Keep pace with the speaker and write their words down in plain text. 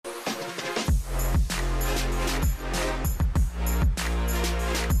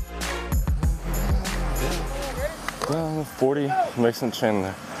40, Mason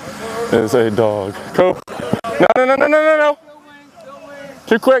Chandler is a dog. Go. No.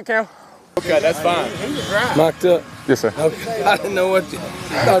 Too quick, Cam. Okay, that's fine. Mocked up. Yes, sir. Okay. I didn't know what to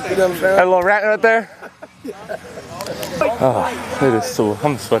them found. That little rat right there? Oh, it is so,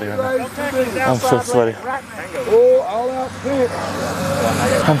 I'm sweaty right now. I'm so sweaty. Oh, all out pitch.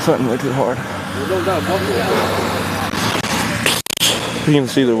 I'm sweating way too hard. You can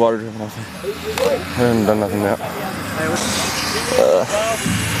see the water dripping off me. I haven't done nothing yet.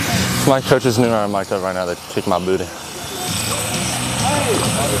 My coaches knew I mic'd up right now. They'd kick my booty.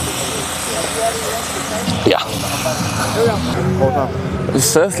 Yeah. It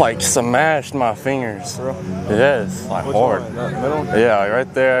says like smashed my fingers. Yes, like hard. Yeah,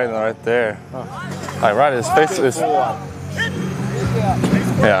 right there and right there. Like right, his face is.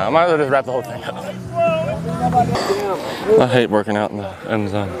 Yeah, I might as well just wrap the whole thing up. I hate working out in the end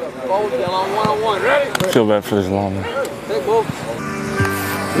zone. Feel bad for these linemen.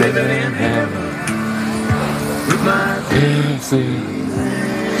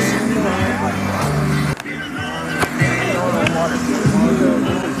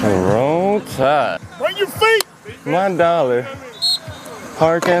 Roll Tide. Bring your feet. My dollar.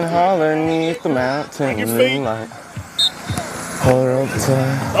 Hark and holler neath the mountain moonlight. Roll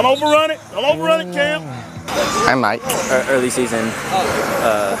Tide. Don't overrun it. Don't overrun it, Cam. I'm Mike. Early season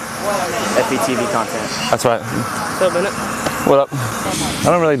FPTV content. That's right. What's up, Bennett? What up? I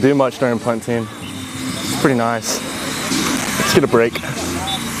don't really do much during punt team. It's pretty nice. Let's get a break.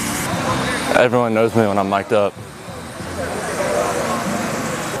 Everyone knows me when I'm mic'd up.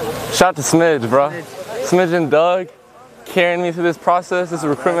 Shout out to Smidge, bro. Smidge and Doug carrying me through this process, this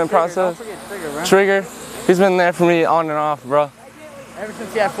recruitment process. Trigger, he's been there for me on and off, bro. Ever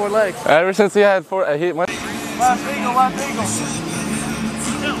since he had 4 legs. Ever since he had 4, he went.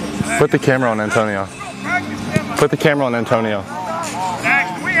 Put the camera on Antonio. Put the camera on Antonio.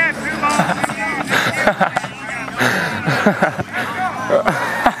 Next, we had 2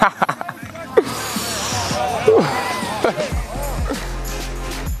 balls.